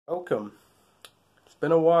Welcome. It's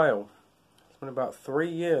been a while. It's been about 3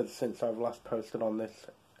 years since I've last posted on this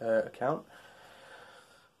account.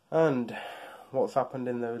 And what's happened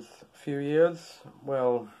in those few years?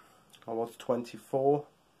 Well, I was 24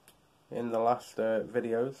 in the last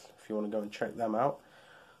videos, if you want to go and check them out.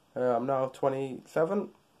 I'm now 27,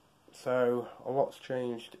 so a lot's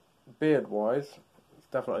changed beard-wise. It's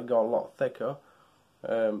definitely got a lot thicker.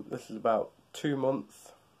 This is about 2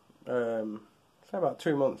 months. Say about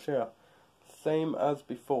 2 months, yeah. Same as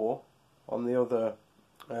before on the other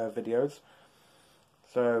videos.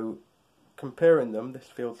 So comparing them, this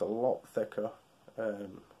feels a lot thicker.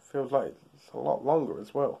 Feels like it's a lot longer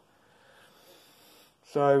as well.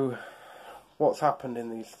 So what's happened in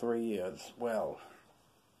these 3 years? Well,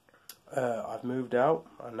 I've moved out.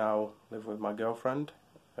 I now live with my girlfriend.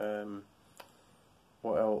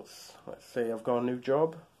 What else? Let's see, I've got a new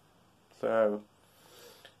job. So,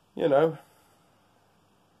 you know,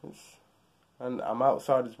 and I'm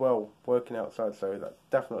outside as well, working outside, so that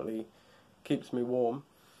definitely keeps me warm.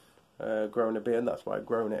 Growing a beard, that's why I've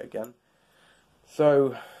grown it again.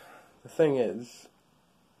 So the thing is,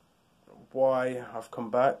 why I've come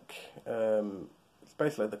back, it's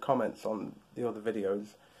basically the comments on the other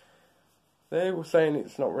videos. They were saying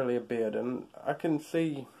it's not really a beard, and I can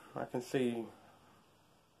see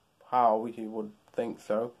how you would think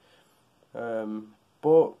so,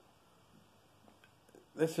 but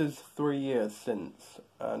this is 3 years since,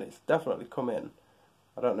 and it's definitely come in.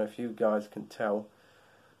 I don't know if you guys can tell,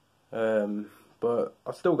 but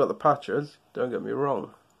I've still got the patches, don't get me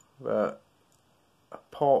wrong, but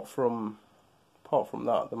apart from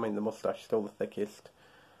that, I mean, the moustache is still the thickest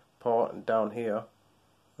part, and down here,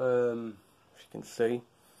 if you can see.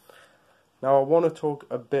 Now I want to talk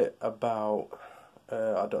a bit about,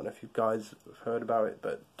 I don't know if you guys have heard about it,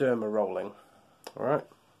 but derma rolling. Alright,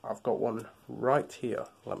 I've got one right here.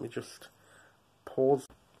 Let me just pause.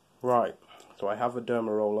 Right, so I have a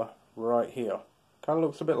derma roller right here. Kind of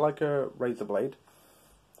looks a bit like a razor blade.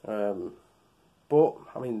 But,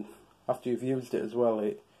 I mean, after you've used it as well,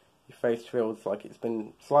 your face feels like it's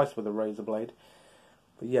been sliced with a razor blade.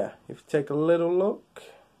 But yeah, if you take a little look,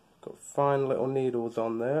 got fine little needles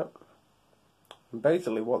on there. And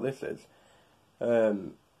basically what this is,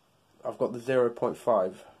 I've got the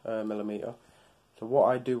 0.5 millimeter. So what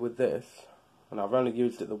I do with this, and I've only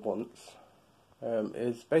used it the once,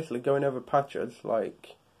 is basically going over patches,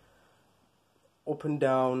 like up and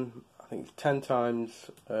down, I think it's 10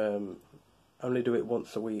 times, only do it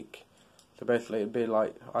once a week. So basically it'd be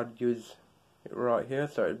like, I'd use it right here,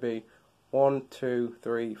 so it'd be 1, 2,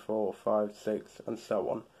 3, 4, 5, 6, and so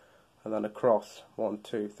on. And then across, 1,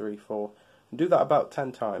 2, 3, 4. And do that about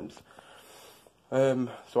 10 times. So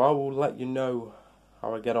I will let you know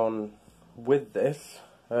how I get on with this.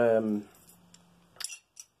 We'll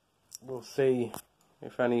see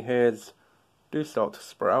if any hairs do start to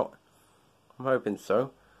sprout. I'm hoping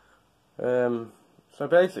so. So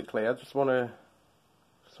basically, I just wanted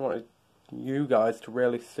you guys to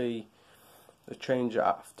really see the change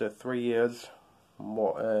after 3 years, and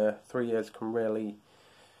what 3 years can really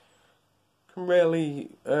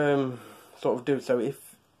sort of do. So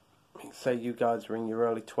if, say you guys are in your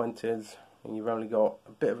early 20s and you've only got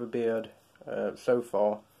a bit of a beard so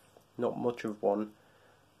far, not much of one,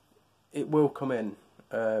 it will come in.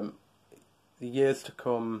 The years to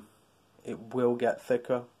come, it will get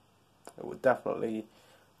thicker. It will definitely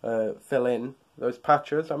fill in those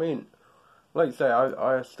patches. I mean, like you say,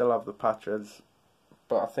 I still have the patches,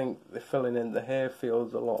 but I think the filling in the hair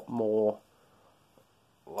feels a lot more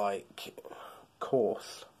like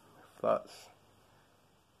coarse,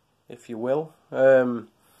 if you will.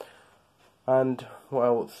 And what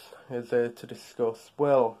else is there to discuss?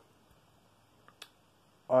 Well,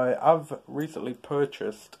 I have recently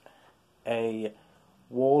purchased a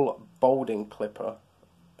wall balding clipper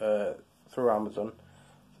through Amazon.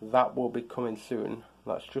 So that will be coming soon.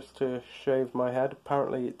 That's just to shave my head.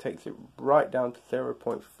 Apparently it takes it right down to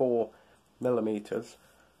 0.4 millimeters.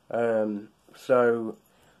 So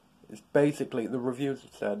it's basically, the reviews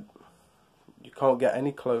have said you can't get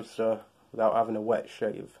any closer without having a wet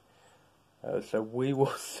shave. So we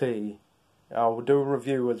will see. I'll do a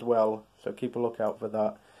review as well, so keep a lookout for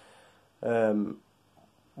that.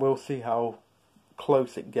 We'll see how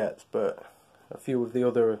close it gets, but a few of the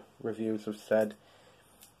other reviews have said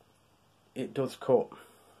it does cut.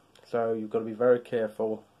 So you've got to be very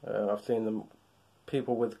careful. I've seen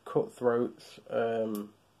people with cut throats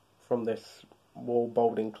from this wall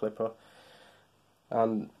balding clipper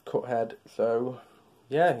and cut head. So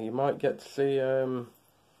yeah, you might get to see, it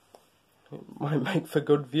might make for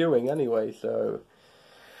good viewing anyway. So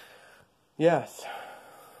yes,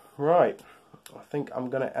 Right, I think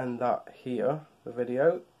I'm going to end that here, the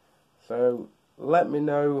video. So let me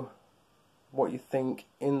know what you think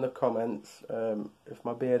in the comments, if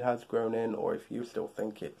my beard has grown in or if you still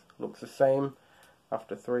think it looks the same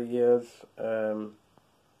after 3 years.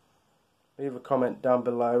 Leave a comment down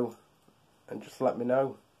below and just let me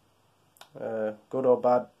know. Good or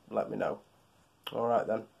bad, let me know. Alright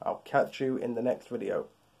then, I'll catch you in the next video.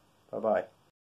 Bye bye.